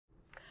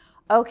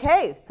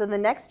Okay, so the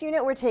next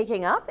unit we're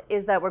taking up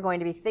is that we're going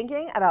to be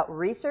thinking about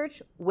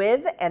research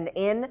with and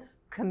in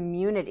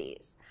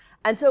communities.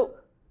 And so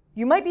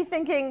you might be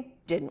thinking,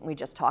 didn't we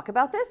just talk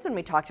about this when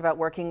we talked about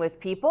working with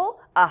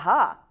people?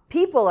 Aha,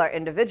 people are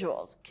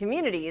individuals,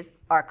 communities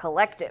are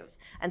collectives.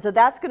 And so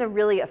that's going to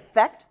really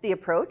affect the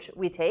approach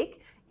we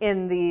take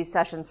in the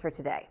sessions for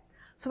today.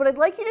 So what I'd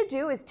like you to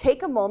do is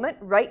take a moment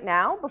right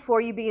now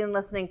before you begin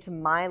listening to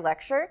my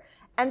lecture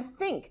and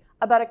think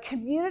about a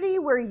community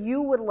where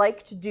you would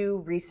like to do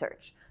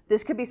research.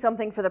 This could be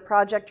something for the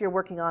project you're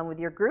working on with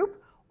your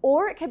group,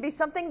 or it could be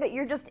something that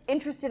you're just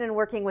interested in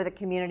working with a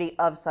community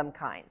of some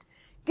kind.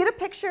 Get a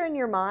picture in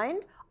your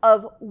mind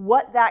of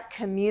what that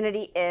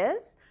community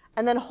is,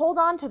 and then hold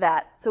on to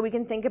that so we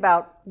can think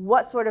about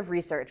what sort of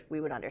research we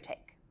would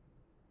undertake.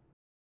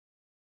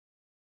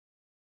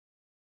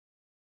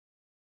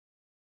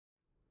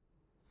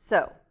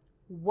 So,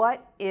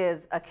 what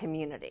is a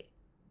community?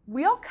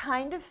 We all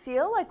kind of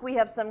feel like we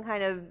have some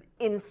kind of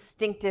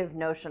instinctive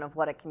notion of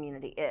what a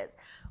community is.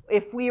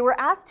 If we were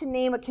asked to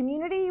name a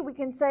community, we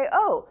can say,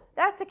 oh,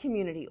 that's a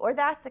community, or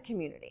that's a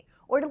community.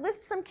 Or to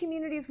list some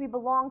communities we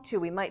belong to,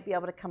 we might be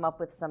able to come up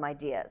with some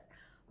ideas.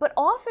 But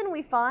often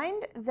we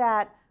find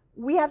that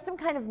we have some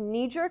kind of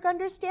knee-jerk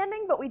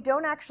understanding, but we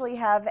don't actually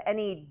have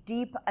any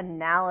deep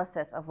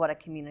analysis of what a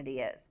community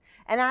is.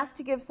 And asked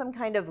to give some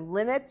kind of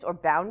limits or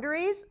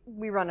boundaries,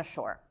 we run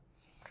ashore.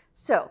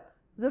 So,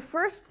 the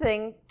first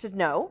thing to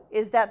know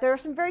is that there are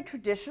some very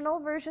traditional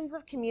versions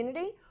of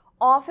community,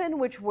 often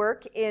which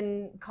work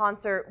in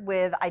concert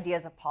with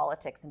ideas of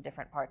politics in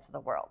different parts of the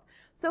world.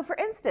 So for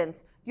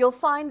instance, you'll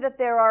find that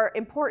there are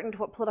important,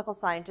 what political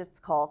scientists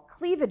call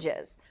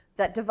cleavages,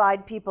 that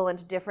divide people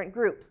into different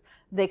groups.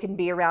 They can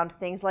be around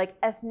things like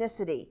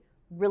ethnicity,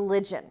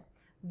 religion.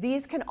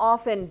 These can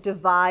often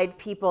divide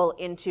people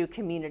into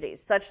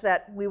communities, such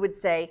that we would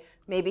say,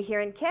 maybe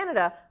here in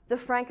Canada, the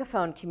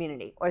Francophone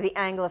community or the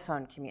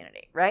Anglophone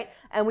community, right?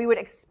 And we would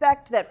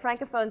expect that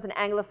Francophones and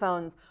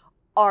Anglophones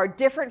are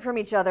different from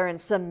each other in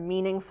some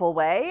meaningful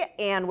way,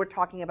 and we're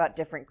talking about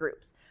different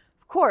groups.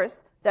 Of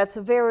course, that's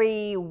a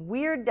very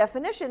weird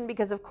definition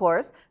because, of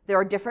course, there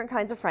are different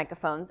kinds of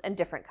Francophones and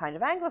different kinds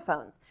of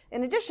Anglophones.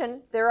 In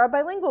addition, there are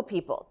bilingual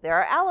people,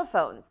 there are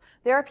allophones,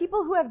 there are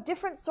people who have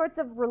different sorts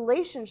of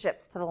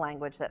relationships to the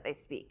language that they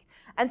speak.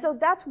 And so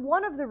that's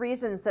one of the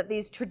reasons that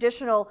these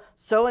traditional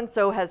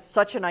so-and-so has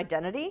such an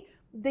identity,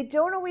 they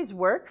don't always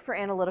work for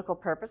analytical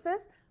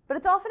purposes, but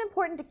it's often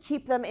important to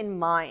keep them in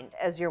mind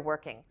as you're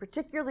working,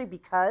 particularly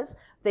because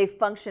they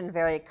function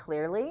very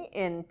clearly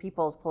in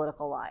people's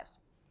political lives.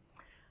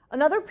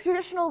 Another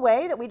traditional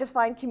way that we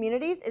define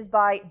communities is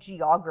by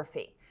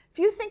geography. If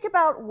you think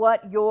about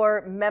what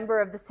your member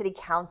of the city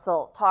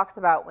council talks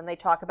about when they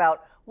talk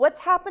about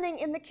what's happening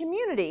in the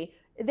community,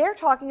 they're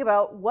talking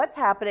about what's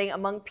happening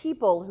among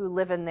people who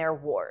live in their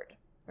ward,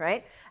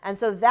 right? And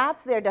so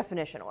that's their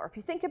definition. Or if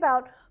you think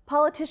about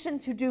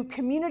politicians who do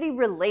community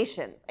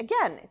relations,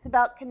 again, it's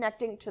about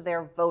connecting to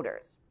their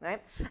voters,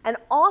 right? And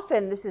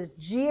often this is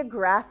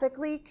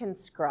geographically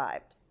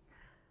conscribed.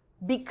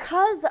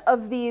 Because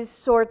of these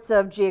sorts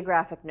of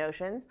geographic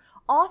notions,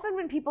 often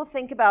when people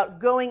think about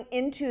going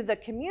into the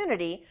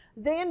community,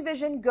 they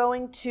envision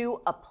going to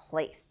a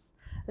place.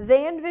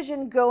 They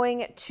envision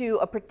going to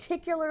a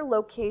particular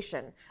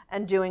location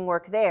and doing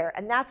work there,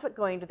 and that's what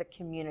going to the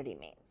community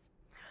means.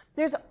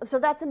 So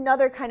that's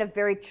another kind of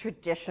very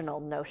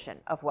traditional notion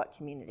of what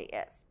community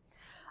is.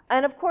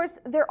 And of course,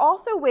 there are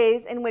also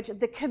ways in which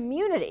the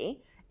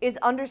community is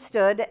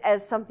understood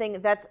as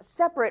something that's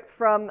separate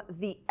from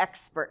the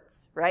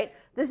experts, right?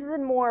 This is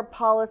in more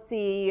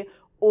policy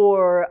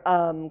or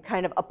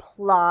kind of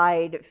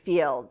applied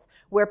fields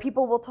where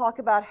people will talk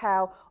about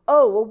how,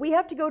 oh, well, we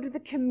have to go to the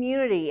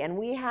community and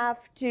we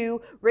have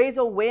to raise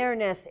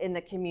awareness in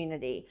the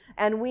community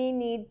and we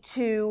need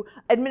to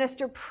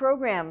administer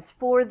programs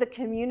for the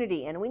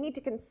community and we need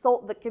to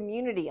consult the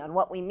community on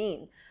what we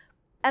mean.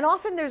 And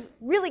often there's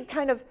really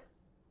kind of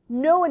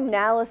no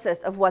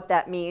analysis of what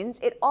that means.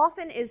 It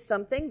often is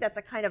something that's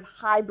a kind of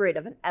hybrid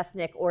of an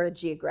ethnic or a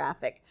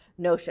geographic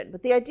notion.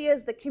 But the idea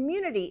is the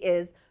community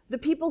is the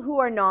people who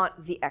are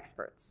not the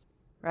experts,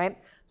 right?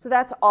 So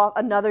that's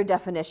another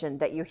definition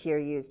that you hear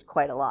used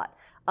quite a lot.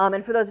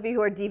 And for those of you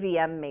who are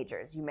DVM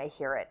majors, you may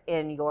hear it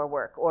in your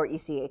work, or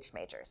ECH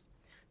majors.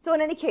 So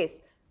in any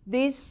case,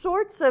 these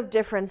sorts of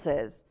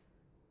differences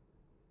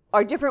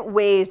are different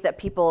ways that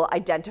people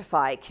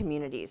identify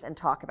communities and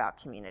talk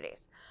about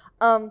communities.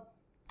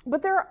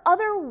 But there are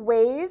other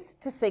ways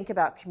to think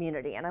about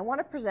community, and I want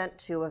to present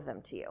two of them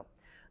to you.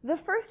 The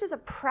first is a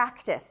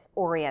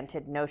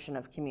practice-oriented notion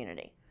of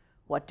community.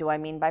 What do I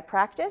mean by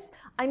practice?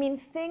 I mean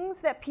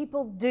things that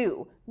people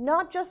do,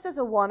 not just as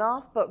a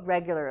one-off, but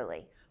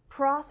regularly.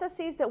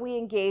 Processes that we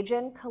engage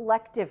in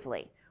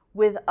collectively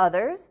with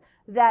others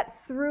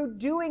that through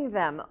doing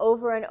them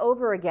over and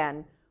over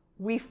again,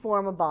 we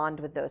form a bond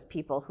with those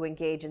people who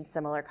engage in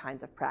similar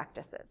kinds of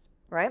practices,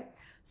 right?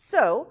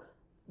 So,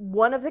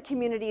 one of the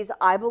communities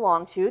I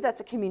belong to,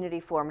 that's a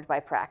community formed by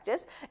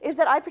practice, is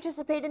that I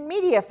participate in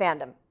media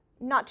fandom.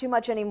 not too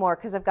much anymore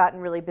because I've gotten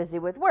really busy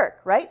with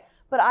work, right?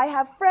 But I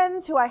have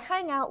friends who I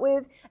hang out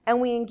with,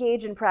 and we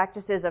engage in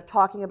practices of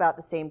talking about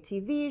the same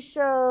TV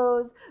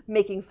shows,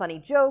 making funny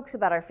jokes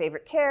about our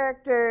favorite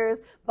characters,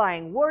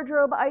 buying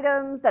wardrobe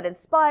items that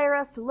inspire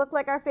us to look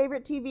like our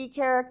favorite TV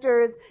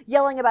characters,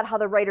 yelling about how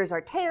the writers are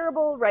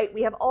terrible, right?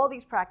 We have all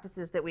these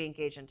practices that we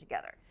engage in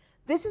together.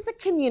 This is a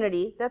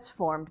community that's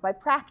formed by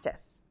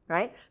practice,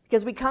 right?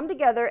 Because we come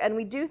together and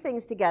we do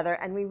things together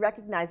and we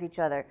recognize each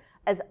other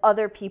as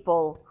other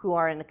people who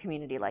are in a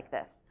community like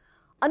this.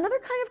 Another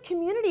kind of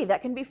community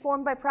that can be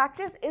formed by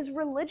practice is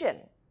religion,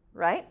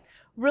 right?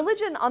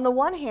 Religion, on the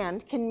one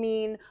hand, can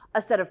mean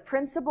a set of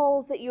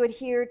principles that you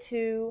adhere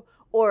to,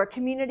 or a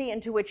community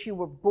into which you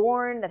were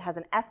born that has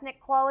an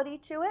ethnic quality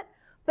to it.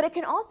 But it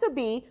can also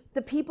be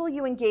the people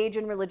you engage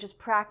in religious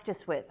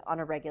practice with on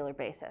a regular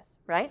basis,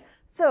 right?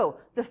 So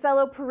the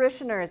fellow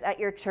parishioners at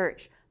your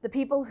church, the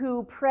people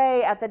who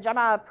pray at the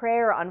Jama'ah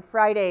prayer on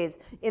Fridays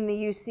in the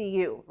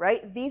UCU,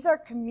 right? These are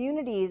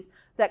communities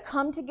that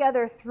come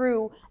together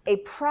through a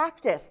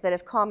practice that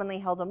is commonly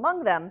held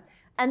among them,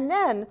 and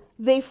then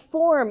they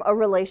form a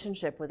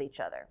relationship with each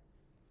other.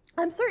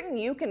 I'm certain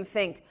you can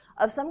think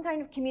of some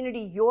kind of community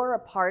you're a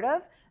part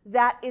of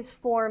that is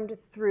formed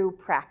through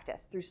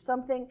practice, through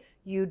something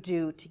you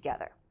do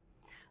together.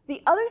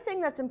 The other thing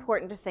that's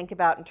important to think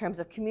about in terms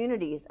of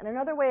communities, and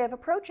another way of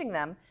approaching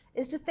them,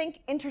 is to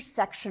think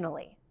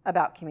intersectionally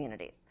about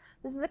communities.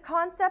 This is a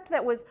concept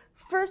that was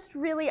first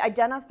really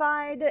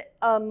identified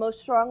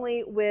most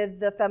strongly with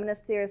the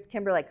feminist theorist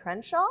Kimberlé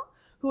Crenshaw,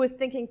 who was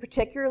thinking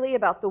particularly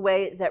about the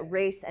way that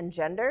race and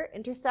gender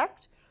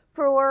intersect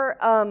for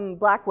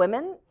Black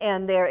women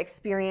and their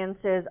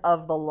experiences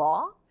of the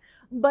law.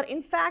 But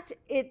in fact,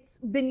 it's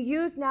been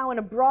used now in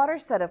a broader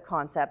set of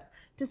concepts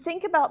to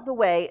think about the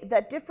way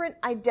that different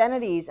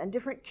identities and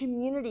different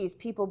communities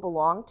people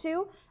belong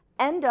to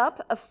end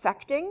up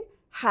affecting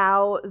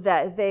how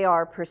that they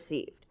are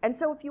perceived. And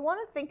so if you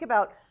want to think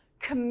about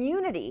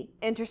community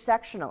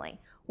intersectionally,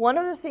 one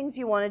of the things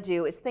you want to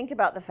do is think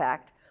about the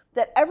fact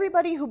that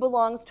everybody who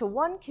belongs to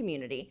one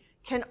community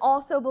can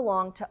also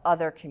belong to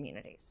other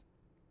communities,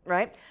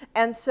 right?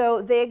 And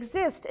so they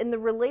exist in the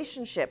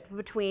relationship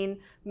between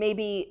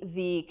maybe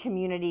the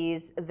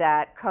communities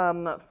that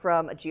come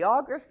from a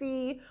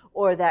geography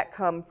or that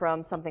come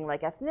from something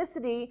like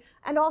ethnicity,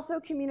 and also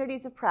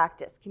communities of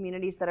practice,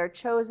 communities that are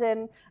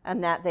chosen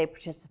and that they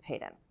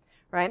participate in,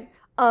 right?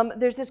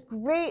 There's this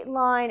great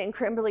line in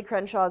Kimberlé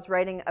Crenshaw's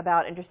writing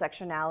about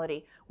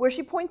intersectionality where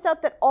she points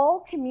out that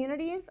all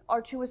communities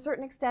are to a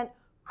certain extent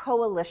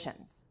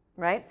coalitions,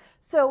 right?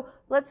 So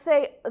let's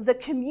say the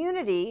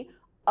community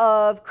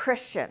of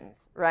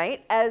Christians,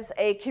 right, as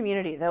a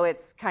community, though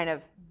it's kind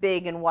of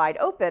big and wide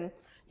open,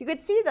 you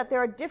could see that there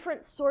are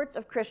different sorts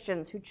of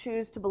Christians who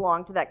choose to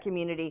belong to that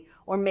community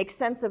or make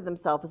sense of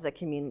themselves as a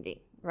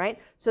community, right?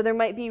 So there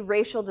might be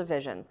racial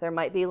divisions, there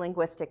might be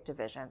linguistic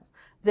divisions,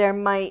 there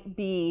might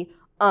be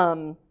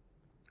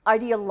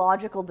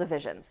ideological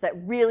divisions that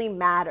really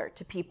matter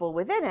to people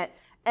within it,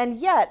 and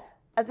yet,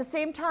 at the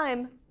same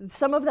time,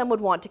 some of them would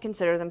want to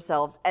consider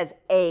themselves as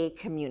a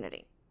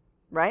community,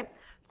 right?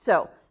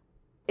 So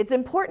it's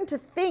important to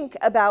think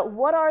about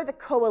what are the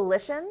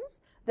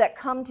coalitions that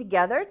come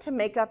together to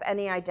make up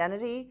any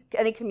identity,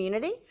 any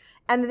community,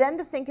 and then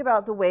to think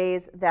about the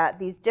ways that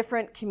these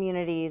different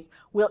communities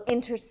will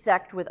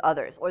intersect with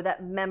others, or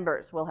that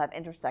members will have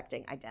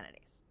intersecting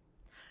identities.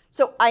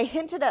 So I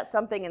hinted at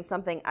something in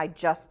something I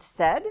just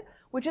said,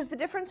 which is the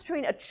difference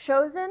between a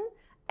chosen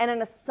and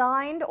an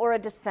assigned or a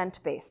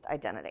descent-based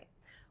identity.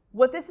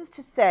 What this is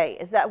to say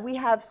is that we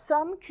have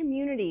some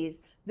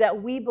communities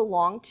that we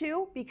belong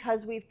to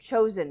because we've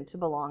chosen to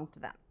belong to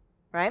them,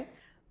 right?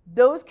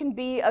 Those can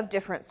be of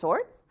different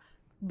sorts,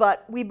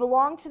 but we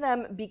belong to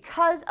them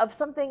because of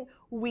something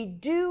we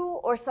do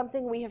or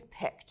something we have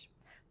picked.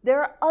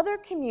 There are other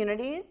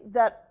communities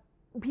that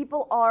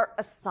people are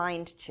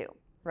assigned to,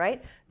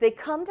 right? They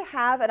come to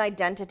have an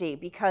identity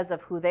because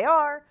of who they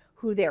are,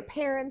 who their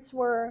parents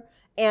were,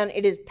 and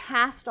it is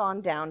passed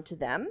on down to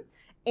them,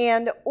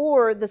 and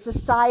or the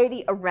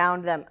society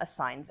around them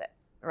assigns it,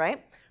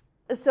 right?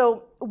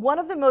 So one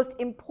of the most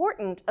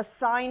important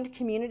assigned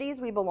communities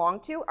we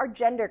belong to are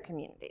gender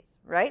communities,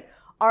 right?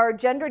 Our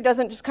gender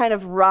doesn't just kind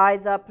of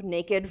rise up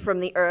naked from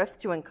the earth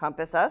to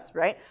encompass us,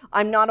 right?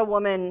 I'm not a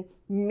woman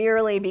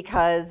merely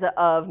because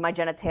of my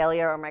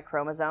genitalia or my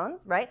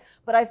chromosomes, right?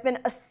 But I've been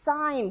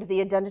assigned the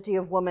identity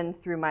of woman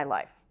through my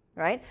life,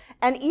 right?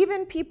 And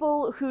even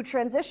people who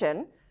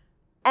transition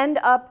end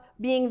up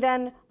being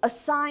then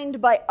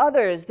assigned by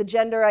others the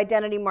gender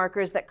identity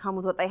markers that come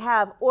with what they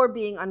have, or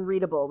being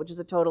unreadable, which is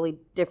a totally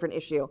different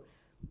issue,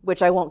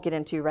 which I won't get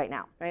into right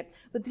now, right?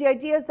 But the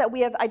idea is that we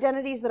have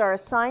identities that are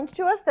assigned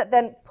to us that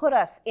then put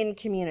us in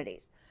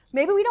communities.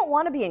 Maybe we don't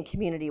want to be in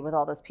community with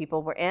all those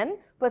people we're in,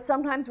 but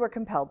sometimes we're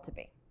compelled to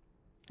be,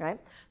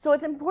 right? So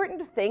it's important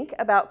to think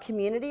about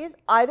communities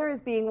either as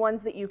being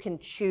ones that you can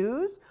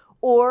choose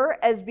or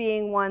as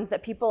being ones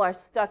that people are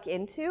stuck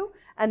into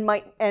and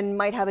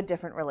might have a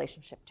different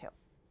relationship to.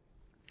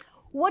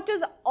 What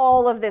does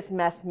all of this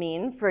mess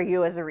mean for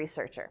you as a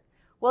researcher?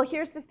 Well,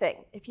 here's the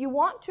thing. If you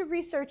want to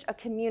research a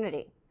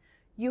community,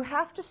 you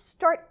have to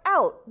start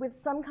out with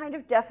some kind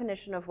of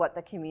definition of what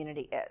the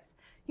community is.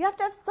 You have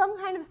to have some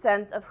kind of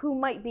sense of who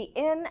might be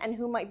in and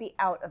who might be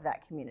out of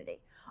that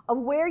community, of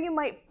where you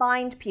might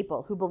find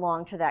people who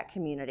belong to that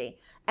community,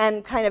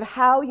 and kind of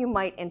how you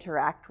might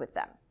interact with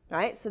them,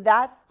 right? So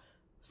that's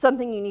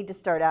something you need to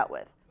start out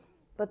with.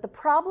 But the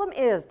problem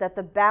is that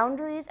the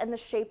boundaries and the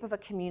shape of a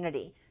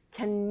community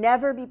can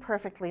never be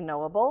perfectly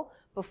knowable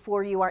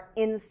before you are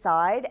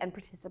inside and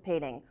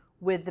participating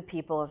with the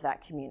people of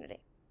that community,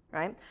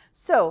 right?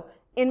 So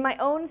in my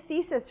own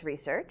thesis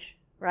research,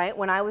 right,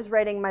 when I was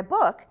writing my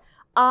book,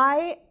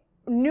 I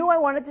knew I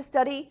wanted to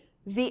study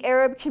the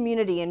Arab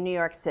community in New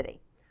York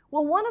City.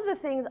 Well, one of the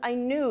things I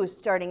knew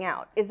starting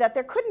out is that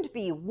there couldn't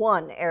be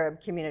one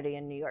Arab community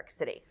in New York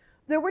City.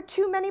 There were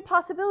too many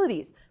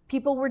possibilities.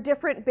 People were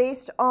different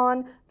based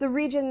on the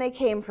region they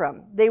came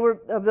from. They were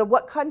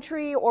what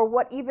country, or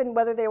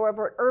whether they were of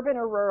an urban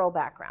or rural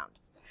background.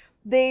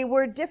 They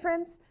were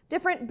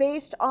different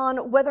based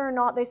on whether or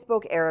not they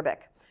spoke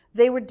Arabic.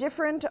 They were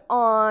different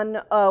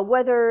on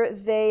whether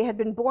they had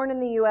been born in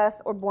the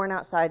US or born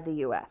outside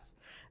the US.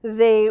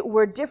 They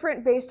were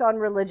different based on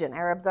religion.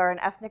 Arabs are an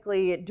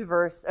ethnically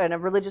diverse and a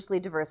religiously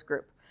diverse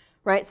group,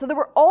 right? So there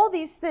were all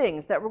these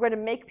things that were going to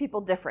make people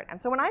different. And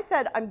so when I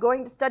said I'm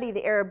going to study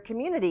the Arab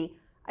community,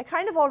 I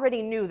kind of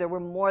already knew there were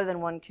more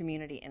than one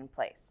community in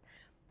place.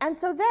 And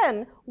so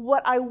then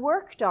what I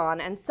worked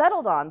on and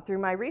settled on through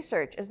my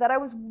research is that I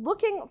was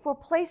looking for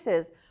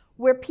places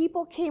where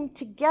people came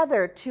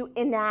together to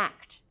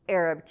enact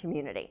Arab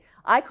community.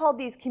 I called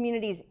these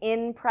communities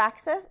in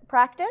practice.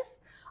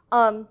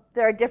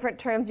 There are different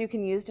terms you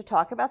can use to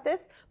talk about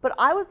this, but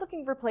I was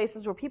looking for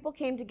places where people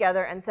came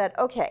together and said,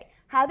 okay,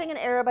 having an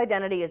Arab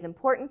identity is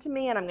important to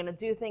me, and I'm going to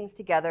do things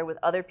together with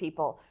other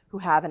people who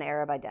have an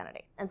Arab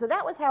identity. And so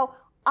that was how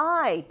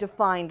I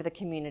defined the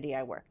community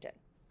I worked in.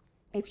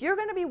 If you're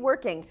going to be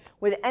working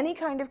with any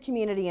kind of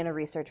community in a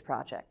research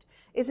project,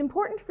 it's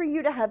important for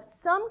you to have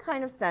some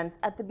kind of sense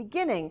at the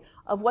beginning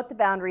of what the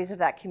boundaries of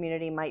that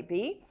community might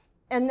be,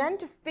 and then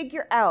to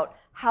figure out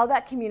how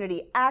that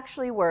community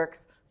actually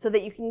works so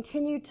that you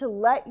continue to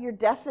let your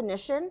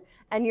definition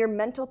and your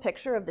mental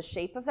picture of the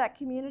shape of that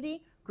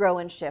community grow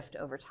and shift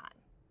over time.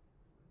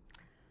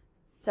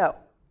 So,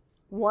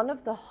 one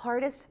of the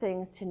hardest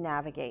things to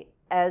navigate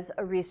as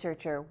a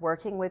researcher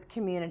working with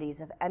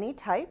communities of any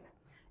type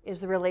is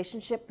the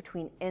relationship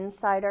between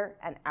insider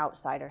and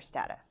outsider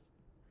status.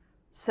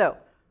 So,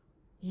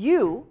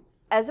 you,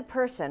 as a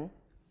person,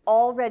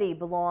 already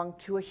belong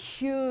to a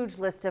huge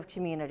list of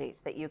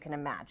communities that you can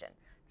imagine.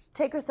 Just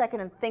take a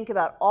second and think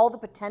about all the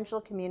potential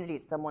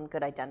communities someone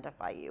could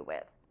identify you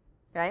with,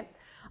 right?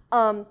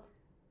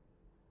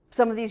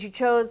 Some of these you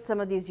chose, some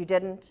of these you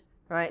didn't,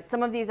 right?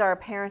 Some of these are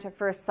apparent at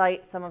first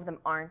sight, some of them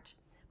aren't.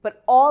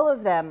 But all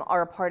of them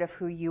are a part of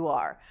who you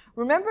are.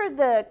 Remember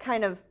the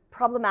kind of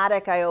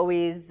problematic I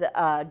always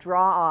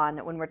draw on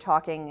when we're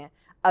talking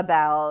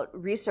about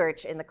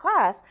research in the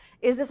class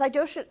is this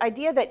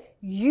idea that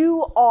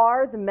you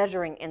are the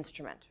measuring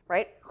instrument,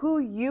 right? Who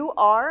you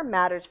are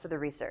matters for the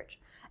research.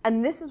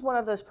 And this is one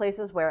of those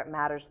places where it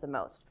matters the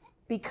most,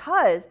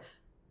 because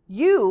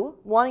you,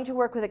 wanting to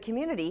work with a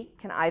community,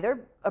 can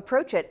either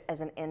approach it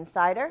as an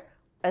insider,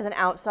 as an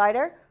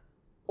outsider,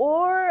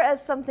 or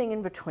as something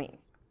in between.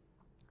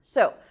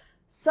 So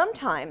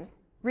sometimes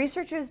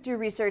researchers do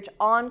research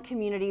on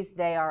communities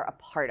they are a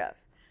part of.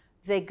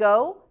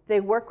 They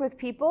work with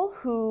people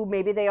who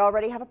maybe they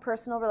already have a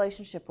personal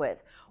relationship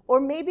with, or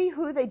maybe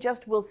who they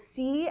just will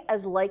see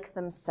as like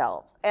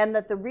themselves, and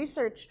that the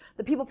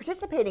people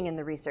participating in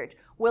the research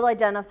will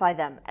identify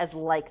them as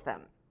like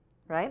them,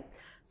 right?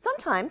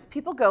 Sometimes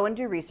people go and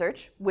do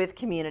research with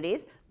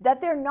communities that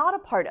they're not a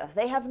part of.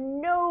 They have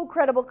no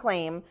credible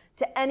claim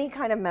to any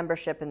kind of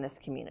membership in this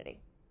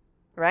community,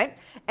 right?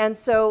 And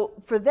so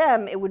for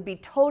them, it would be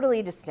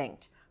totally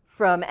distinct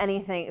from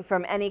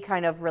any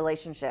kind of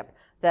relationship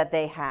that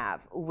they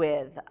have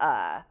with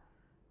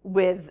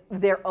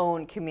their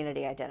own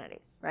community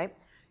identities, right?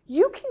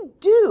 You can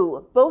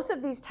do both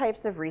of these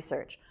types of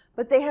research,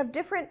 but they have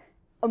different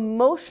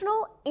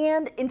emotional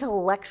and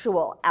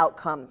intellectual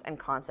outcomes and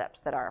concepts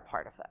that are a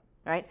part of them,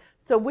 right?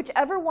 So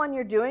whichever one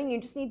you're doing,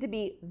 you just need to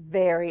be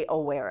very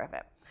aware of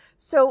it.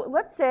 So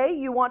let's say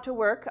you want to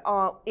work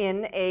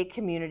in a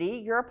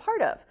community you're a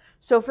part of.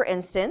 So for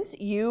instance,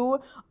 you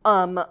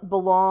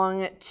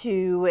belong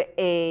to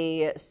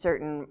a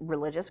certain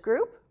religious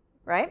group,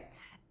 right?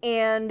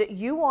 And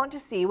you want to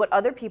see what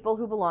other people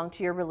who belong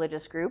to your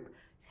religious group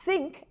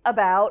think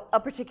about a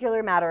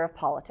particular matter of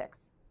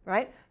politics,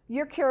 right?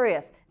 You're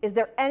curious, is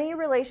there any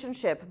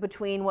relationship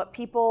between what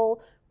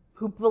people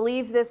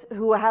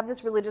who have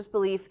this religious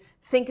belief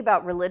think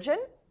about religion,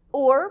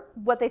 or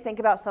what they think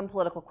about some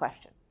political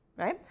question,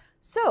 right?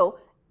 So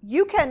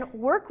you can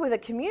work with a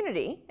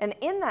community, and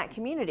in that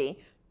community,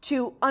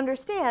 to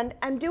understand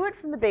and do it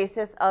from the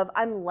basis of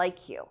I'm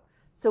like you.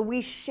 So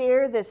we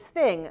share this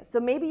thing, so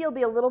maybe you'll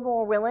be a little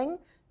more willing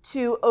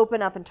to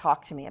open up and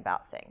talk to me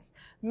about things.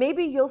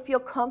 Maybe you'll feel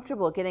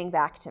comfortable getting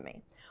back to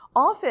me.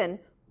 Often,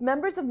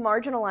 members of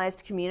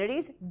marginalized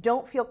communities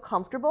don't feel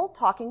comfortable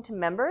talking to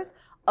members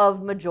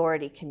of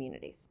majority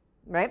communities,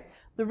 right?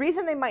 The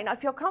reason they might not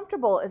feel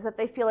comfortable is that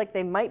they feel like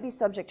they might be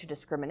subject to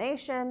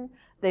discrimination,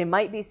 they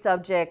might be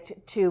subject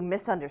to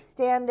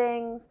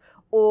misunderstandings,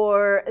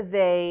 or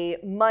they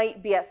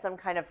might be at some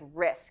kind of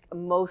risk,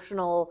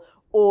 emotional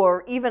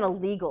or even a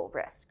legal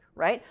risk,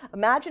 right?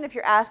 Imagine if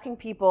you're asking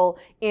people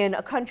in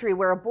a country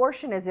where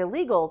abortion is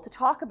illegal to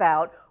talk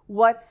about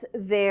what's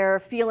their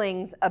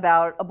feelings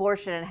about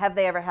abortion and have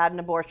they ever had an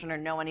abortion or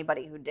know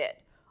anybody who did.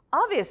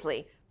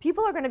 Obviously,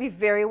 people are going to be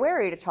very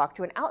wary to talk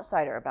to an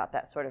outsider about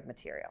that sort of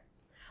material.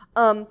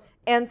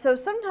 And so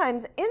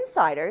sometimes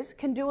insiders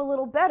can do a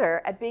little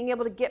better at being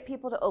able to get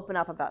people to open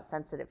up about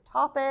sensitive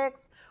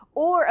topics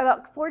or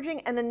about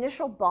forging an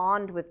initial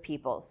bond with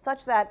people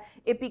such that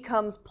it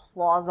becomes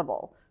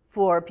plausible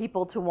for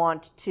people to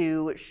want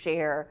to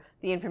share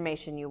the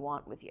information you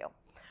want with you.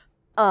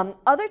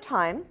 Other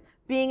times,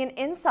 being an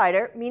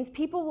insider means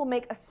people will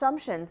make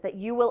assumptions that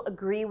you will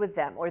agree with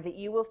them or that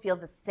you will feel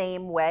the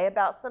same way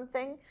about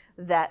something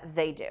that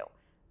they do.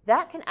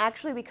 That can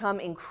actually become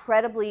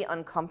incredibly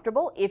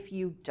uncomfortable if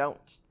you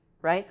don't,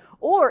 right?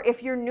 Or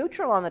if you're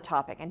neutral on the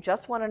topic and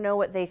just want to know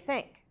what they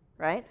think,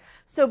 right?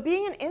 So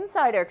being an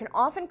insider can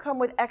often come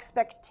with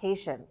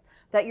expectations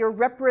that you're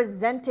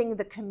representing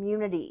the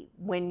community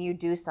when you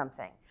do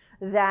something,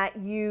 that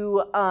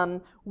you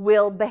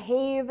will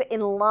behave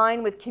in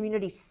line with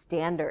community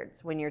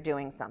standards when you're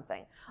doing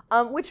something,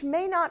 which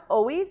may not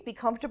always be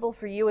comfortable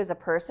for you as a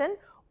person,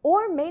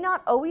 or may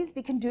not always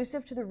be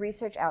conducive to the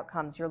research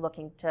outcomes you're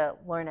looking to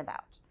learn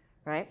about,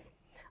 right?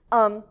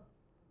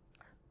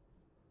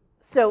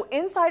 So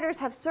insiders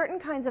have certain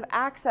kinds of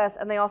access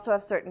and they also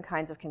have certain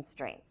kinds of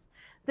constraints.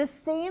 The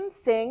same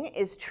thing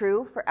is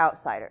true for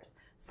outsiders.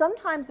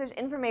 Sometimes there's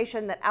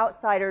information that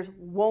outsiders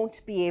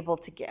won't be able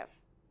to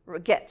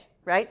get,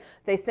 right?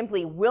 They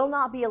simply will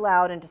not be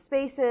allowed into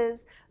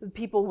spaces.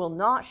 People will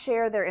not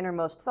share their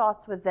innermost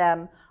thoughts with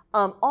them.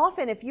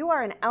 Often, if you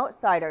are an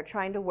outsider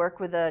trying to work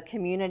with a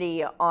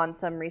community on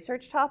some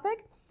research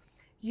topic,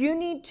 you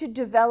need to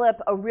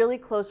develop a really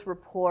close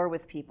rapport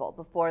with people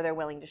before they're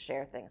willing to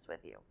share things with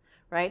you,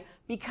 right?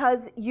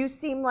 Because you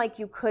seem like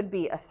you could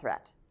be a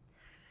threat.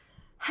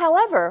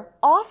 However,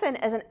 often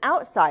as an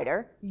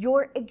outsider,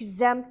 you're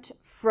exempt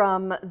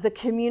from the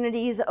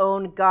community's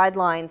own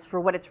guidelines for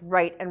what it's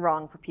right and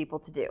wrong for people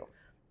to do.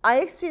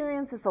 I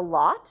experience this a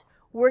lot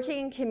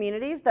working in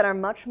communities that are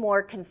much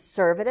more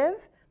conservative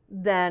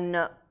than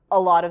a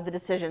lot of the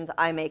decisions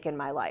I make in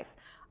my life.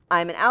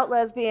 I'm an out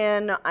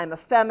lesbian, I'm a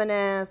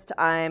feminist,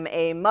 I'm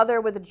a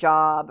mother with a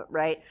job,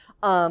 right?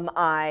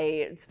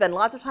 I spend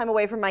lots of time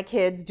away from my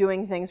kids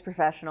doing things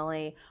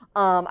professionally.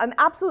 I'm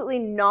absolutely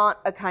not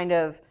a kind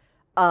of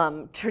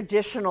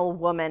traditional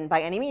woman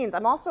by any means.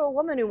 I'm also a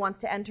woman who wants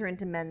to enter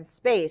into men's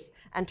space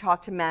and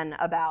talk to men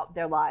about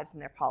their lives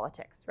and their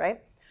politics,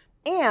 right?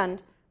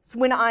 And so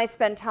when I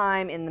spend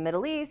time in the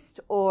Middle East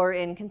or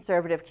in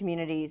conservative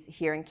communities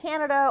here in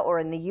Canada or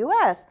in the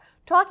US,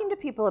 talking to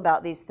people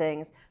about these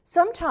things,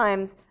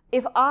 sometimes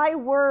if I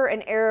were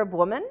an Arab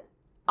woman,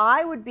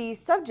 I would be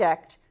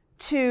subject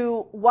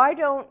to, why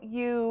don't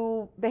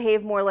you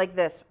behave more like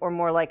this or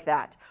more like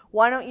that?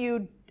 Why don't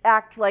you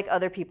act like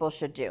other people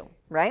should do,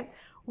 right?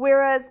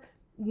 Whereas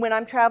when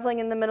I'm traveling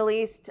in the Middle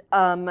East,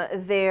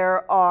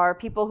 there are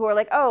people who are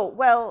like, oh,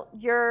 well,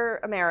 you're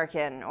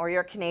American or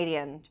you're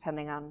Canadian,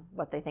 depending on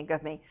what they think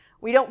of me.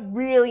 We don't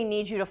really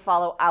need you to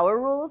follow our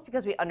rules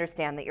because we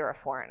understand that you're a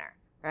foreigner,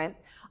 right?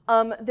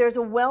 There's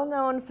a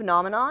well-known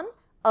phenomenon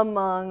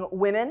among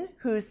women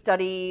who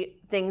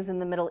study things in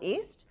the Middle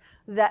East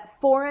that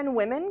foreign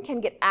women can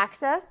get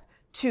access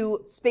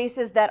to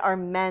spaces that are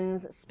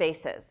men's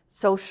spaces,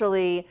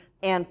 socially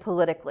and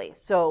politically.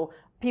 So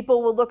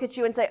people will look at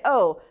you and say,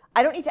 oh,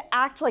 I don't need to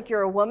act like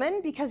you're a woman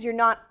because you're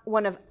not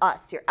one of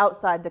us. You're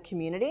outside the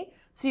community,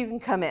 so you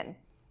can come in.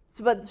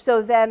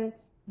 So then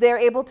they're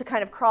able to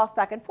kind of cross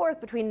back and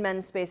forth between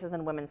men's spaces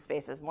and women's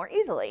spaces more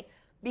easily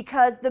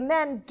because the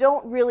men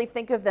don't really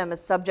think of them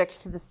as subject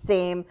to the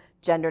same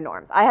gender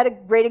norms. I had a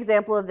great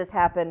example of this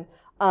happen.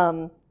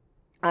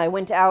 I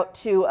went out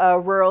to a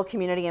rural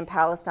community in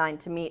Palestine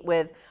to meet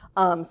with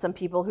some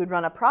people who'd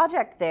run a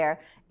project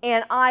there,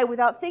 and I,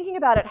 without thinking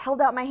about it,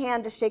 held out my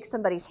hand to shake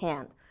somebody's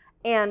hand.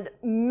 And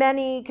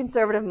many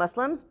conservative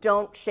Muslims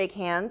don't shake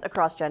hands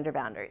across gender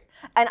boundaries.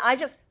 And I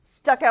just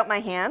stuck out my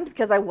hand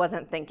because I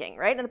wasn't thinking,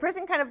 right? And the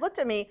person kind of looked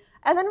at me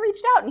and then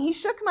reached out and he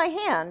shook my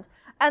hand.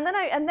 And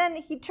then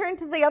he turned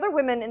to the other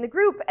women in the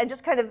group and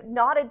just kind of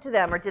nodded to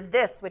them or did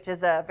this, which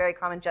is a very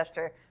common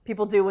gesture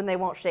people do when they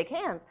won't shake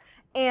hands.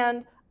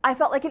 And I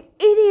felt like an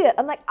idiot.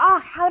 I'm like,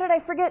 how did I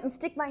forget and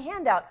stick my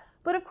hand out?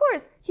 But of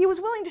course, he was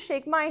willing to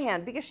shake my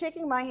hand because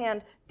shaking my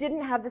hand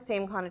didn't have the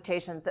same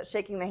connotations that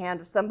shaking the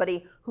hand of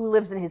somebody who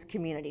lives in his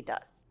community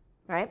does,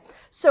 right?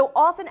 So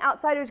often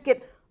outsiders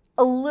get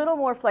a little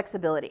more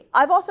flexibility.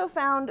 I've also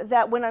found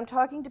that when I'm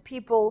talking to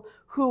people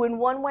who in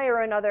one way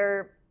or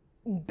another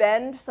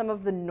bend some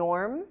of the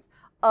norms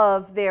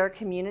of their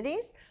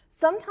communities,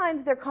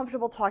 Sometimes they're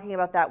comfortable talking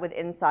about that with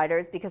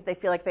insiders because they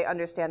feel like they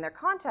understand their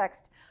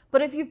context.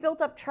 But if you've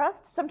built up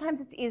trust, sometimes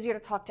it's easier to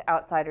talk to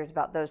outsiders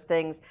about those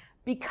things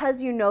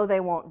because you know they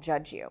won't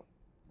judge you,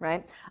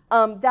 right?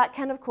 That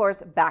can, of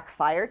course,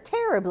 backfire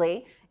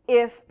terribly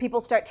if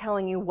people start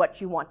telling you what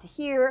you want to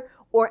hear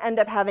or end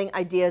up having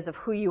ideas of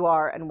who you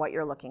are and what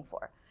you're looking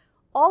for.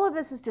 All of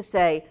this is to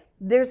say,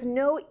 there's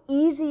no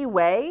easy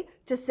way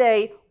to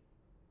say,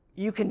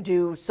 you can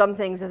do some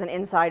things as an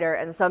insider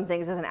and some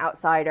things as an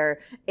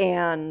outsider,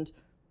 and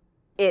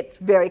it's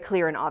very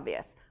clear and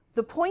obvious.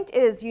 The point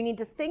is, you need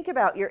to think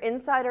about your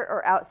insider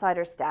or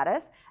outsider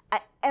status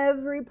at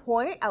every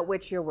point at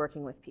which you're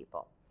working with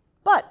people.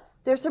 But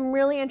there's some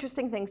really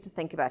interesting things to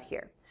think about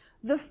here.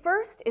 The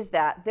first is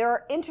that there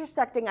are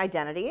intersecting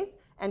identities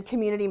and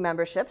community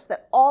memberships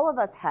that all of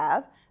us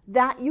have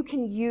that you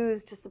can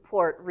use to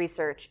support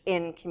research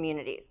in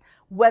communities,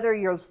 whether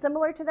you're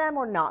similar to them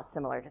or not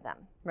similar to them,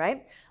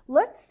 right?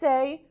 Let's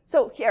say,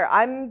 so here,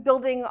 I'm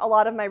building a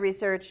lot of my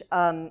research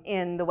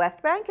in the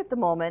West Bank at the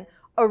moment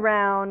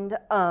around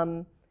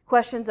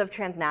questions of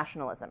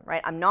transnationalism,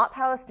 right? I'm not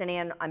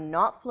Palestinian, I'm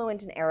not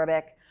fluent in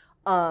Arabic,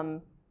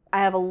 I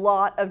have a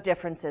lot of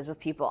differences with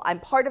people. I'm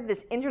part of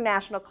this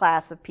international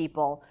class of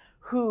people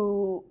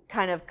who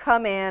kind of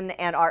come in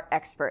and are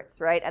experts,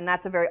 right? And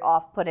that's a very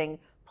off-putting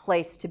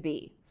place to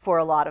be for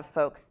a lot of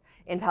folks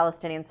in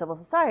Palestinian civil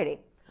society.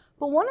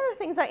 But one of the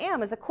things I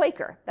am is a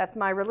Quaker. That's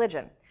my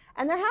religion.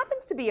 And there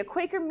happens to be a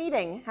Quaker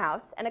meeting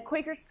house and a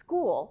Quaker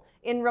school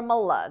in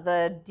Ramallah,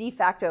 the de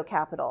facto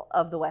capital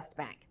of the West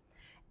Bank.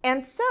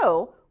 And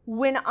so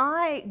when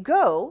I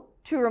go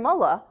to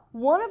Ramallah,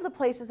 one of the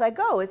places I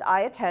go is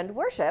I attend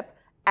worship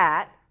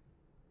at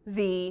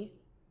the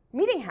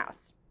meeting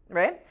house,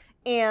 right?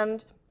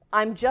 And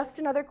I'm just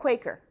another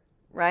Quaker,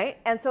 right?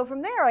 And so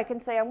from there, I can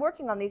say I'm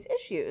working on these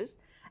issues.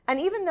 And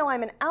even though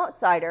I'm an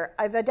outsider,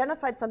 I've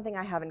identified something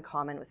I have in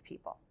common with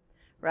people,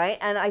 right?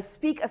 And I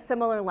speak a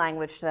similar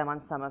language to them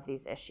on some of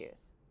these issues,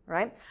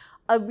 right?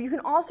 You can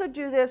also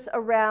do this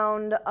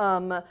around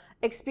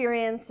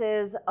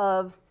experiences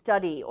of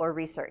study or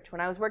research.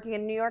 When I was working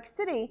in New York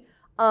City,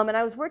 and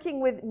I was working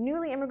with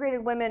newly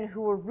immigrated women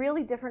who were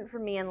really different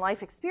from me in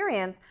life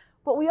experience,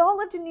 but we all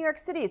lived in New York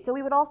City, so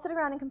we would all sit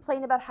around and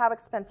complain about how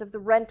expensive the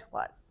rent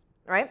was,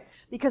 right?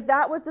 Because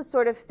that was the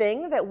sort of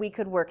thing that we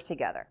could work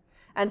together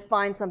and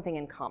find something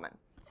in common.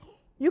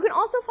 You can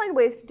also find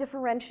ways to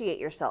differentiate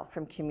yourself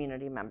from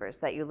community members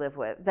that you live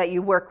with, that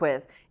you work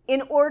with,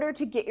 in order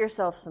to get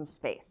yourself some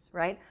space,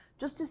 right?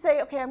 Just to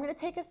say, okay, I'm going to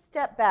take a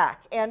step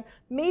back, and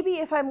maybe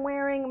if I'm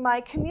wearing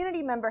my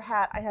community member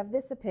hat, I have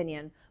this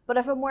opinion, but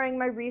if I'm wearing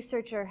my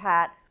researcher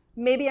hat,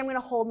 maybe I'm going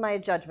to hold my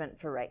judgment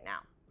for right now,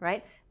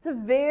 right? It's a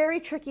very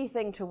tricky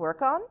thing to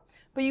work on,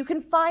 but you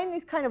can find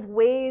these kind of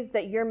ways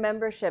that your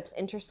memberships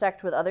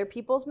intersect with other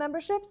people's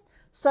memberships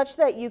such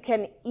that you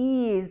can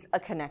ease a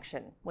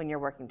connection when you're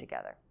working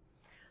together.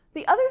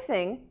 The other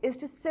thing is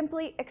to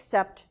simply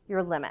accept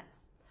your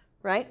limits,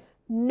 right?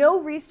 No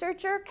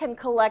researcher can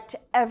collect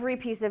every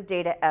piece of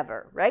data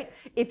ever, right?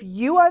 If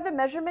you are the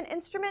measurement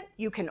instrument,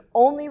 you can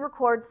only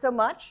record so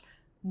much.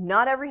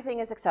 Not everything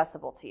is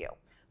accessible to you.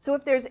 So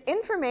if there's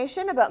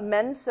information about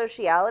men's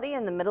sociality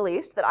in the Middle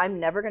East that I'm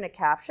never going to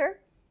capture,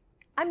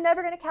 I'm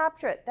never going to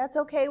capture it. That's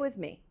okay with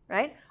me,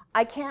 right?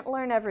 I can't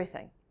learn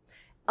everything.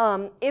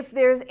 If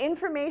there's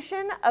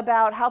information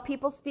about how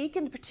people speak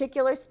in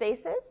particular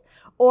spaces,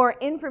 or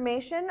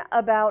information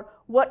about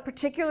what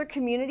particular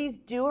communities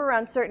do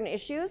around certain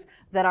issues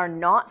that are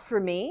not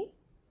for me,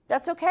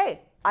 that's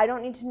okay. I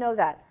don't need to know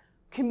that.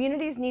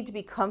 Communities need to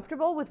be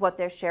comfortable with what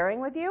they're sharing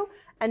with you,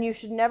 and you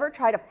should never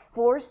try to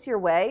force your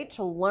way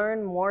to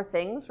learn more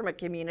things from a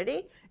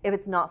community if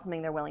it's not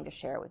something they're willing to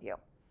share with you.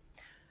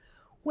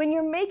 When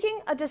you're making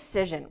a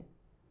decision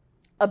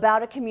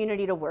about a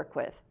community to work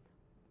with,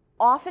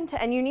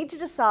 and you need to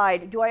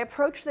decide, do I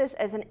approach this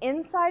as an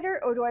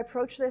insider or do I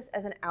approach this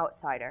as an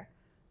outsider?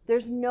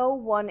 There's no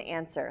one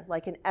answer,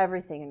 like in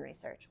everything in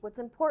research. What's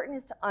important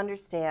is to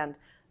understand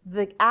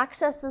the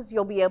accesses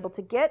you'll be able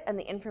to get and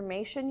the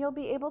information you'll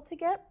be able to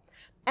get,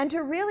 and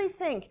to really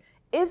think,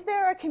 is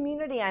there a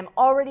community I'm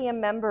already a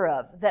member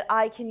of that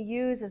I can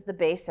use as the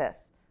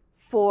basis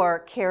for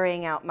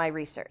carrying out my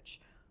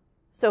research?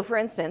 So for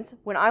instance,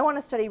 when I want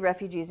to study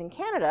refugees in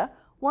Canada,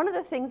 one of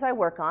the things I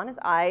work on is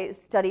I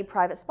study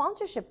private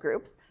sponsorship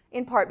groups,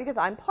 in part because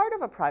I'm part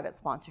of a private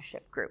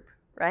sponsorship group,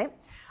 right?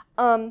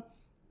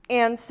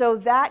 And so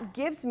that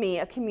gives me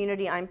a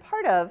community I'm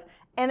part of,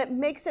 and it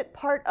makes it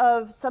part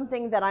of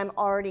something that I'm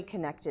already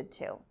connected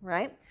to,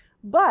 right?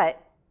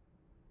 But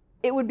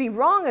it would be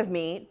wrong of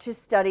me to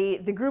study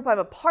the group I'm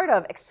a part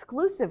of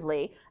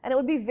exclusively, and it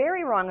would be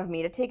very wrong of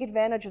me to take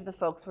advantage of the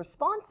folks we're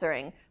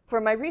sponsoring for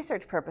my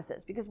research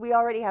purposes, because we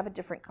already have a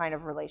different kind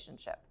of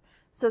relationship.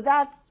 So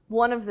that's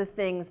one of the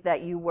things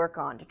that you work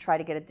on to try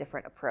to get a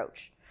different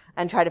approach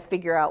and try to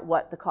figure out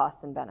what the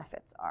costs and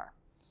benefits are.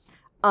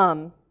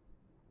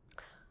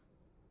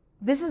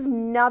 This is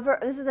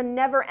a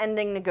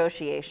never-ending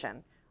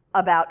negotiation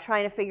about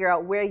trying to figure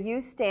out where you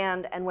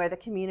stand and where the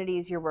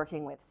communities you're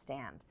working with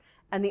stand.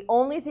 And the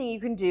only thing you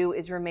can do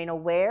is remain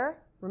aware,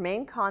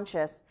 remain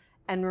conscious,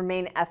 and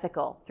remain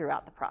ethical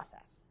throughout the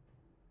process.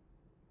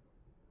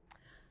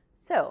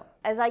 So,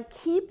 as I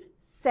keep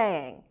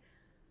saying,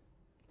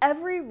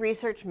 every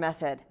research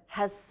method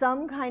has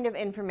some kind of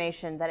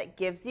information that it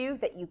gives you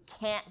that you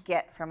can't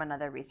get from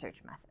another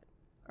research method,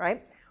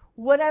 right?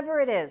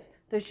 Whatever it is,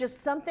 there's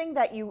just something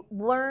that you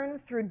learn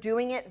through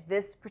doing it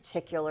this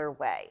particular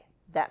way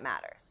that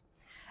matters.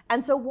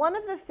 And so one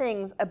of the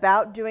things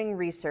about doing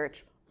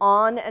research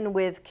on and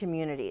with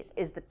communities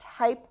is the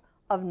type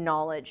of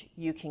knowledge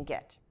you can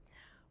get.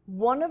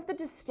 One of the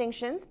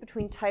distinctions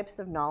between types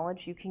of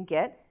knowledge you can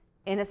get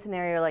in a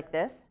scenario like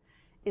this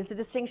is the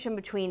distinction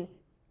between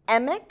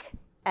emic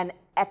and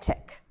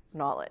etic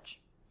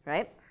knowledge,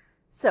 right?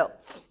 So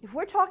if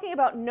we're talking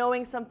about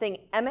knowing something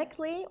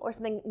emically or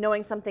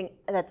knowing something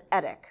that's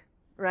etic,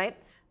 right?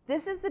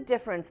 This is the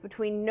difference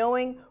between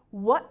knowing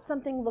what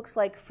something looks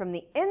like from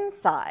the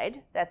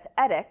inside, that's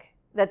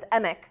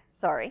emic,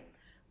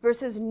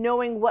 versus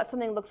knowing what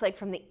something looks like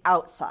from the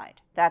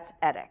outside, that's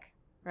etic,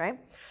 right?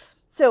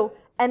 So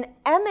an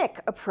emic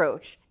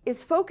approach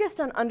is focused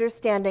on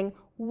understanding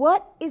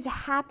what is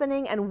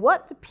happening and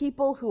what the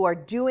people who are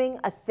doing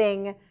a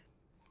thing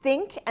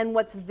think and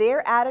what's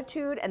their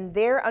attitude and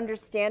their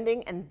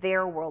understanding and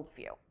their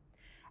worldview.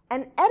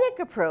 An etic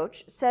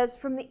approach says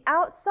from the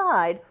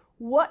outside,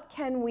 what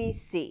can we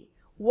see?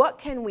 What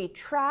can we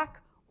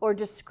track or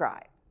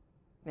describe?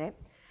 Right?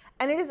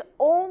 And it is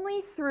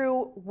only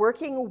through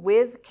working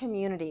with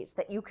communities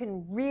that you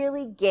can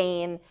really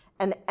gain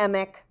an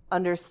emic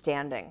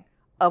understanding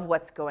of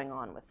what's going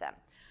on with them.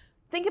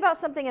 Think about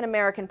something in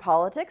American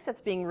politics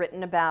that's being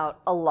written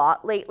about a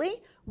lot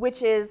lately,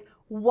 which is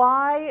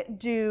why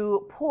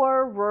do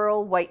poor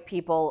rural white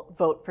people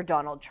vote for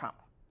Donald Trump?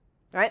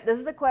 Right? This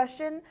is a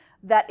question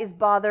that is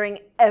bothering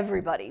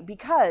everybody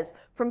because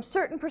from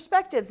certain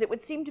perspectives, it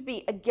would seem to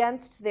be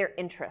against their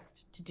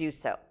interest to do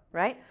so,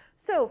 right?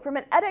 So from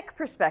an etic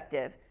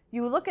perspective,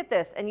 you look at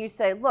this and you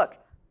say, look,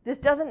 this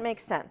doesn't make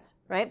sense,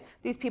 right?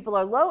 These people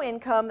are low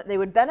income, they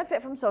would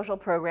benefit from social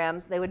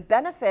programs, they would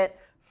benefit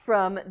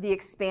from the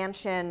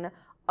expansion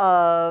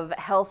of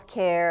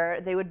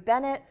healthcare, they would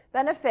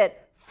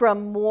benefit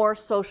from more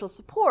social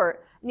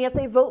support, and yet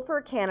they vote for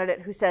a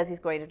candidate who says he's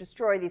going to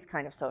destroy these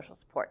kind of social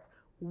supports.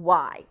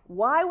 Why?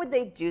 Why would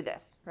they do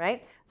this,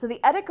 right? So the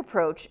etic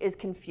approach is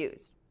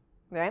confused,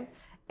 right?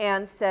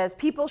 And says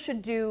people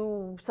should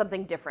do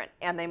something different,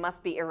 and they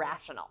must be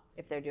irrational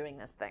if they're doing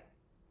this thing.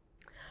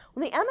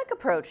 Well, the emic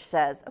approach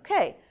says,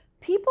 okay,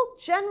 people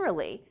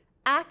generally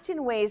act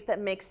in ways that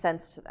make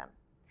sense to them.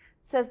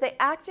 It says they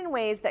act in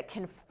ways that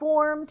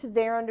conform to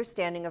their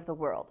understanding of the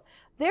world.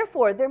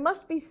 Therefore, there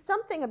must be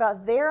something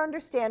about their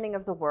understanding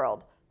of the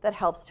world that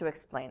helps to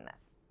explain this,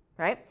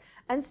 right?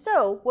 And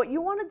so what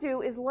you want to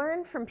do is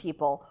learn from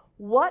people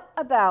what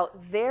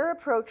about their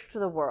approach to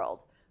the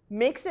world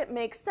makes it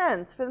make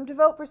sense for them to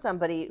vote for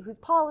somebody whose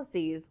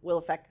policies will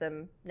affect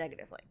them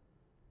negatively,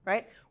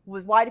 right?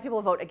 Why do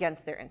people vote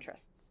against their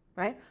interests,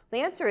 right? The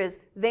answer is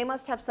they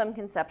must have some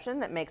conception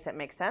that makes it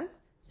make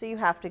sense, so you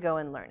have to go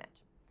and learn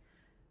it.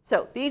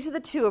 So these are the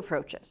two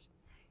approaches.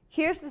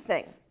 Here's the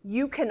thing.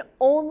 You can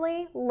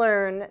only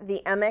learn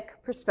the emic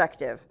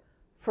perspective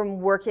from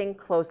working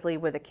closely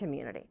with a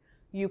community.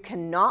 You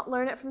cannot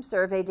learn it from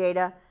survey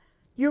data.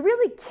 You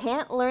really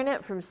can't learn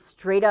it from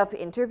straight up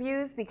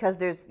interviews because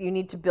you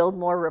need to build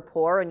more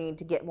rapport and you need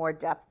to get more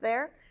depth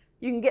there.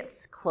 You can get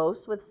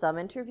close with some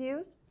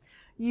interviews.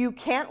 You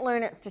can't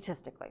learn it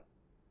statistically,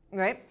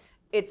 right?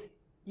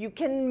 You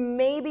can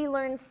maybe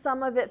learn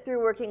some of it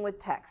through working with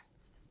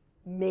texts,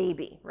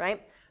 maybe,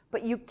 right?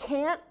 But you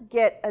can't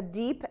get a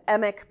deep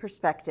emic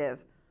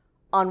perspective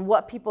on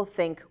what people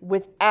think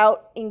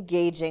without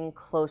engaging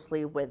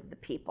closely with the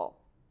people,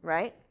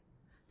 right?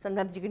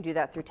 Sometimes you can do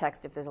that through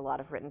text if there's a lot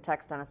of written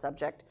text on a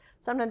subject.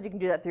 Sometimes you can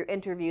do that through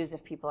interviews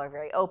if people are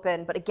very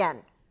open. But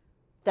again,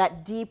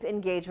 that deep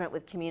engagement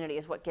with community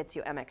is what gets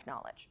you emic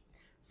knowledge.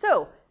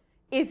 So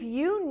if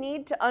you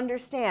need to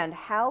understand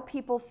how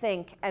people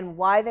think and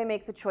why they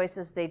make the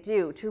choices they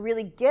do to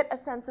really get a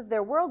sense of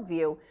their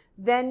worldview,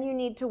 then you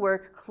need to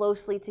work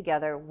closely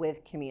together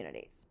with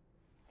communities.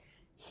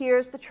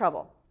 Here's the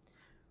trouble.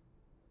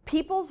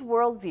 People's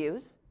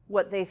worldviews,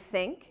 what they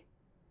think,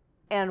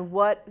 and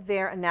what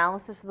their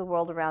analysis of the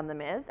world around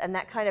them is, and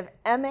that kind of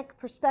emic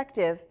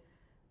perspective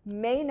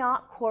may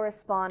not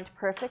correspond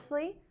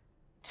perfectly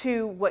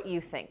to what you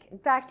think. In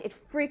fact, it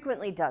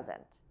frequently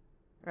doesn't,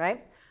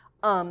 right?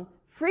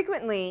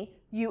 Frequently,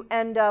 you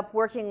end up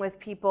working with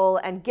people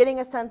and getting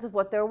a sense of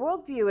what their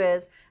worldview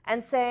is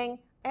and saying,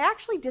 I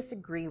actually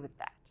disagree with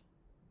that,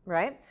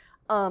 right?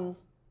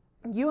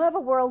 You have a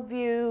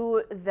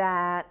worldview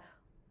that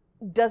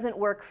doesn't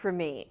work for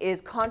me,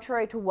 is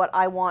contrary to what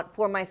I want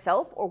for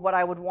myself or what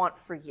I would want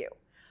for you.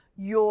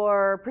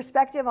 Your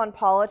perspective on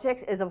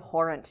politics is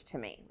abhorrent to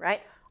me,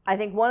 right? I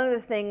think one of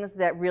the things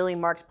that really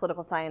marks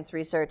political science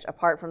research,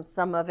 apart from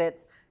some of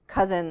its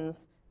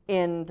cousins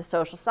in the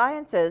social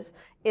sciences,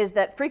 is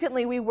that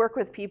frequently we work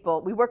with people,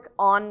 we work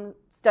on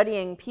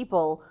studying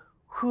people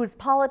whose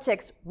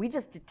politics we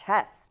just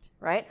detest,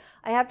 right?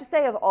 I have to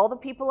say, of all the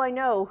people I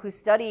know who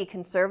study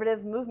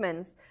conservative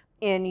movements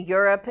in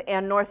Europe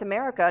and North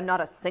America,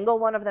 not a single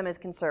one of them is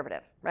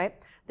conservative, right?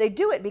 They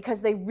do it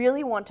because they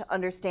really want to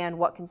understand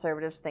what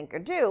conservatives think or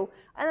do,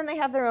 and then they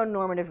have their own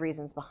normative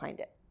reasons behind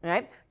it,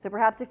 right? So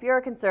perhaps if you're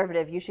a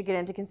conservative, you should get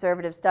into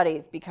conservative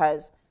studies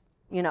because,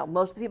 you know,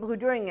 most of the people who are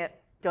doing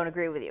it don't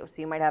agree with you,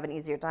 so you might have an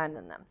easier time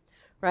than them,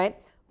 right?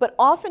 But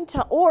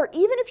oftentimes, or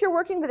even if you're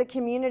working with a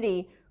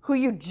community who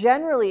you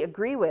generally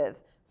agree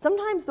with,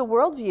 sometimes the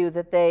worldview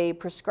that they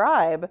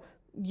prescribe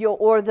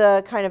or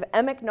the kind of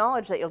emic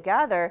knowledge that you'll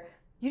gather,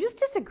 you just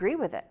disagree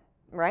with it,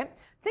 right?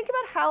 Think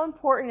about how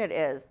important it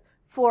is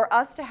for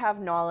us to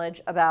have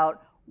knowledge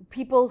about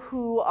people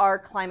who are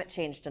climate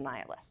change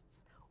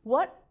denialists.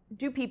 What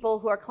do people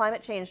who are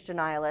climate change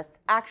denialists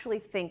actually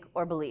think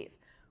or believe?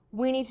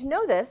 We need to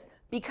know this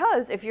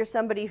because if you're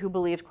somebody who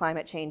believes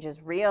climate change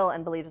is real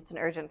and believes it's an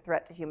urgent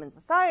threat to human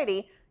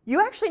society, you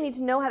actually need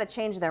to know how to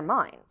change their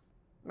minds,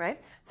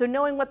 right? So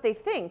knowing what they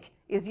think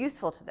is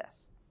useful to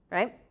this,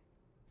 right?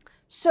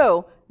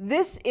 So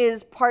this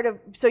is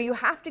so you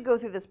have to go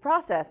through this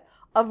process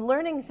of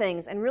learning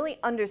things and really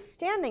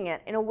understanding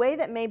it in a way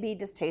that may be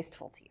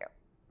distasteful to you,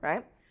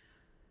 right?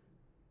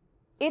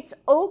 It's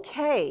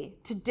okay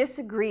to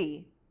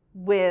disagree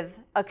with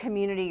a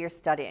community you're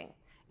studying.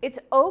 It's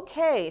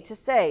okay to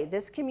say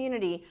this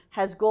community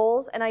has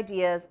goals and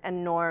ideas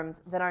and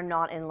norms that are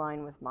not in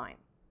line with mine.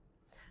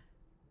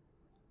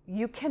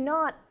 You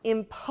cannot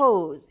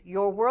impose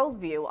your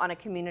worldview on a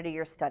community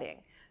you're studying.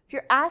 If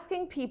you're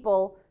asking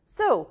people,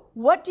 so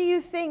what do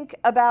you think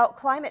about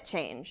climate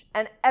change?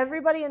 And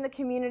everybody in the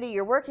community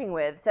you're working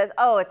with says,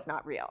 oh, it's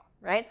not real,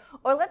 right?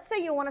 Or let's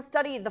say you want to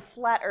study the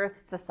Flat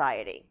Earth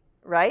Society,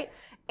 right?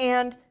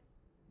 And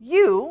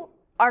you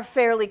are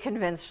fairly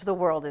convinced the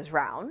world is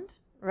round,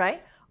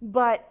 right?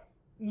 But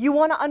you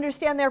want to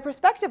understand their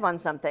perspective on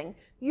something.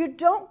 You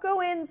don't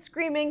go in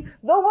screaming,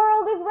 the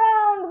world is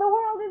round, the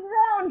world is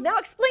round. Now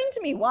explain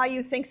to me why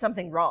you think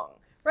something wrong,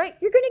 right?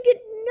 You're going to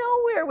get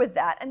nowhere with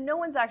that, and no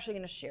one's actually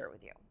going to share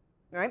with you,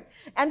 right?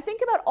 And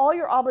think about all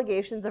your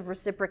obligations of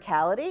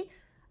reciprocality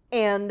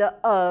and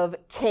of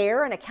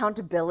care and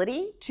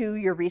accountability to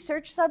your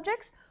research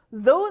subjects.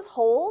 Those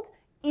hold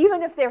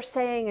even if they're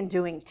saying and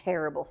doing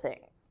terrible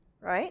things,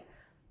 right?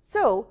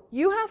 So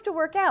you have to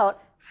work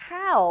out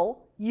how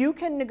you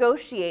can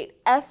negotiate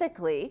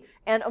ethically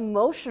and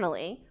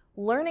emotionally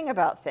learning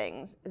about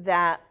things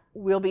that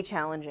will be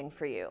challenging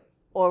for you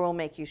or will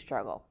make you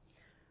struggle.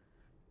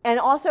 And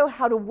also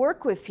how to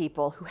work with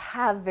people who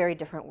have very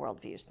different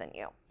worldviews than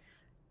you.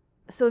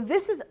 So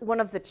this is one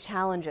of the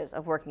challenges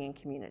of working in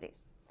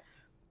communities.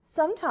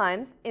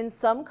 Sometimes, in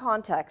some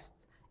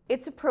contexts,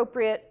 it's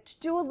appropriate to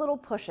do a little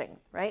pushing,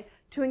 right?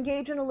 To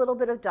engage in a little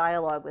bit of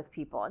dialogue with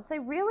people and say,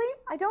 really?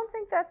 I don't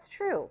think that's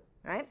true,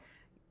 right?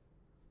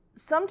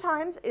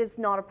 Sometimes it's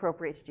not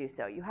appropriate to do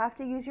so. You have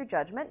to use your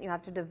judgment. You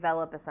have to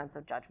develop a sense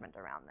of judgment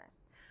around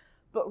this.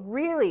 But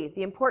really,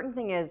 the important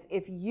thing is,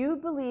 if you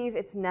believe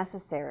it's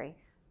necessary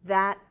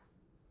that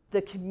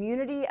the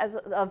community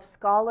of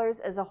scholars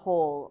as a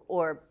whole,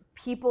 or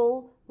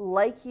people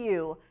like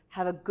you,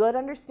 have a good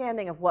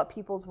understanding of what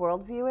people's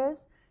worldview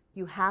is,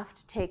 you have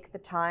to take the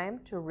time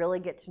to really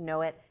get to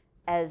know it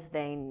as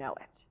they know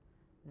it.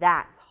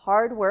 That's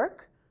hard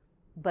work,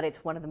 but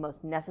it's one of the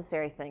most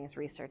necessary things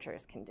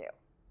researchers can do.